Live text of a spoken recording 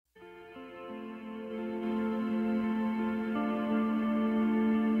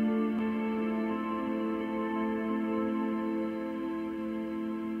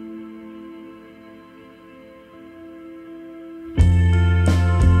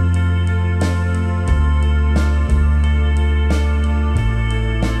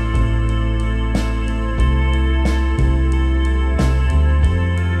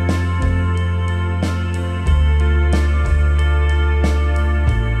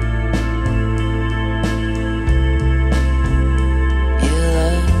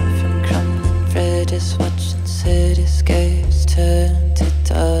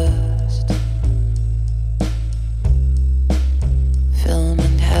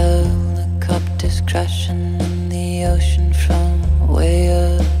crashing in the ocean from way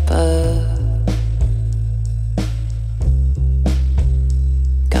above.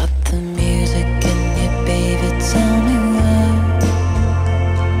 Got the music in you, baby, tell me why.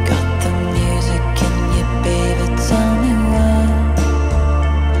 Got the music in you, baby, tell me why.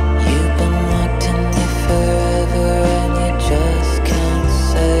 You've been locked in here forever and you just can't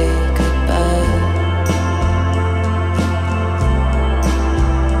say goodbye.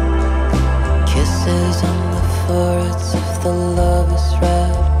 Kisses on the foreheads of the lovers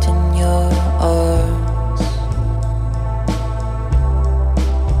wrapped in your arms.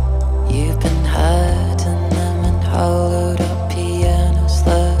 You've been hiding them in hollowed out pianos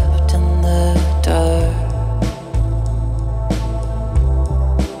left in the dark.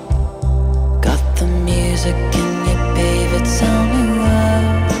 Got the music in you, baby, tell me why.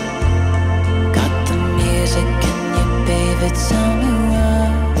 Got the music in you, baby, tell me